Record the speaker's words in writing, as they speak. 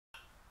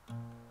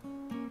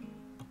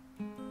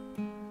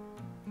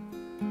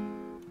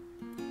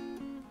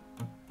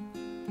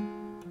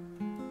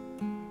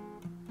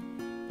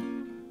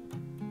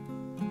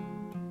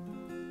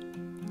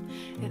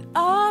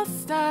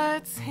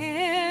starts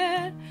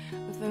here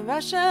with a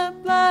rush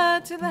of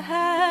blood to the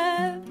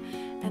head,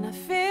 and I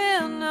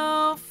feel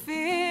no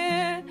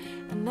fear,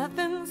 and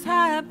nothing's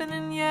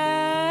happening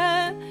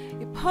yet.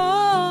 You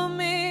pull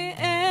me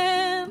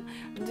in,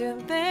 I'm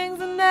doing things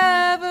I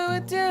never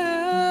would do.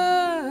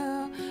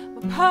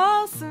 My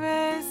pulse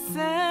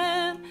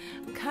racing,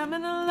 I'm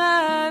coming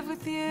alive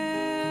with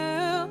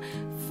you.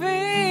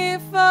 Free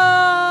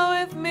fall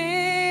with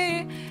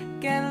me,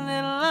 get a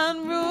little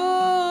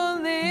unruly.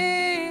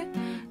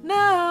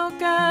 No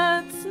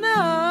guts,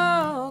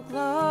 no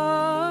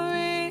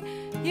glory.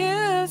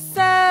 You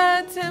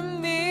said to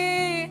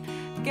me,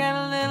 get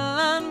a little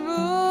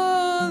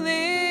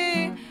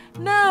unruly.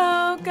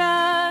 No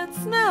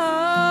guts,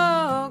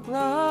 no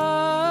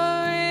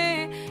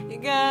glory. You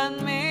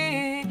got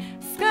me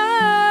skydiving.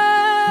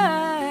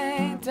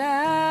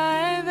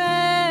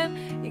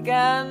 You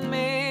got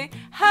me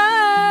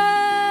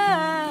high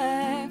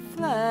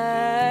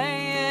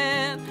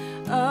flying.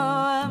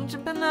 Oh, I'm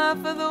jumping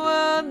off of the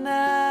world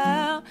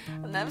now.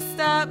 I'll never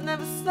stop,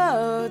 never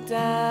slow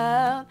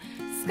down.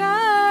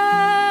 Skydiving.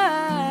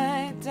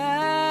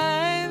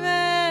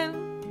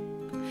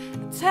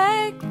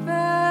 Take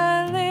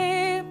the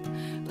leap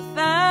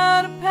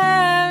without a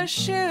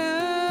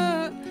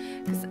parachute,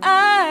 'cause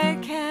I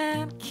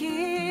can't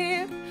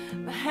keep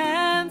my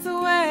hands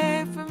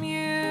away from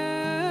you.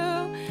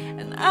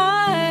 And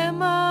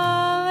I'm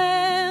all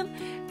in,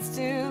 it's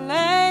too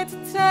late to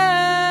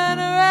turn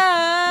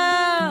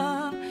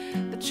around.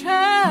 The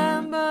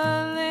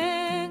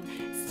trembling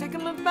is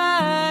taking my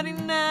body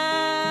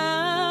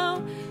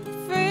now.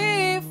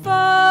 Free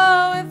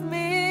fall with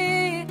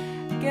me,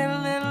 get a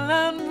little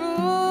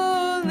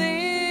unruly.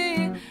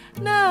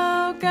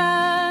 No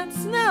guts,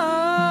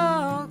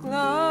 no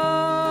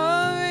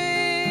glory.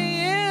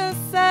 You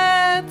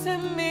said to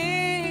me,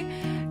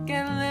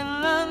 get a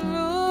little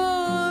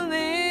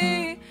unruly.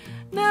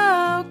 No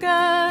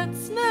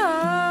guts, no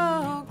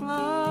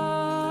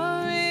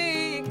glory.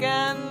 You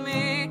got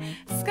me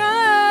skydiving.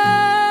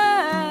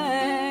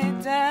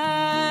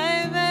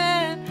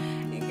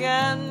 You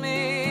got me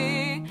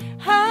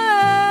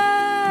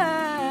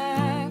high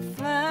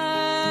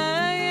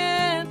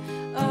flying.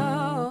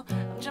 Oh,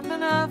 I'm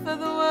jumping off of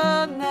the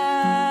world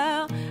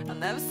now. I'll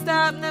never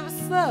stop, never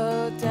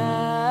slow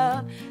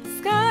down.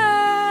 Skydiving.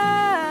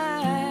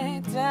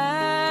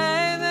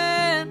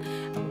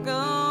 I'm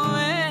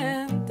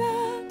going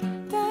down,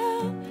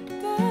 down,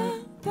 down,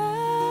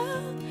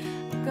 down.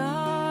 I'm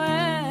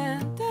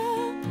going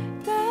down,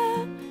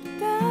 down,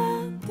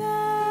 down,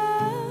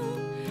 down.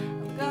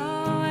 I'm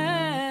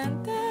going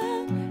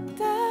down,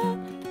 down,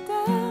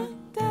 down,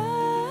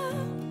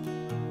 down.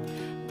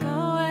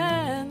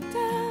 Going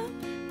down,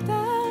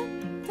 down,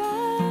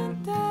 down,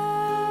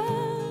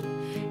 down.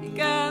 You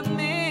got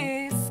me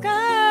skydiving.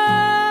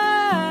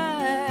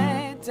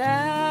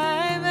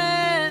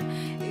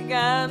 You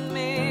got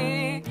me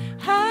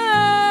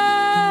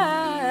high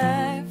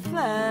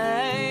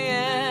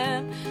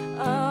flying.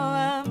 Oh,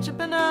 I'm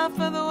jumping off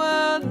of the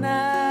world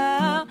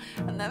now.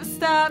 I'll never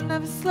stop,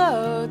 never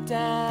slow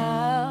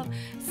down.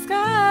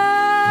 Skydiving.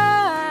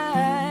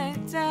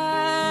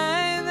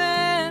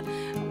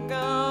 I'm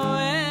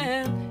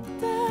going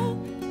down,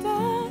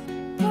 down,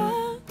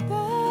 down,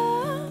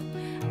 down.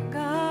 I'm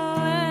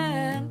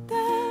going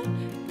down,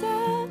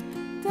 down,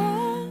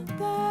 down,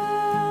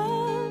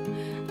 down.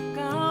 I'm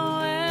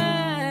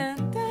going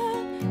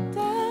down,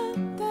 down,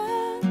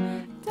 down,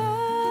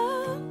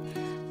 down.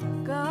 I'm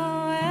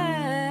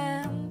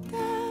going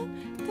down,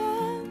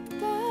 down,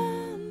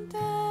 down,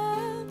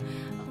 down.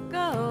 I'm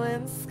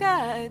going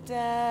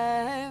skydiving.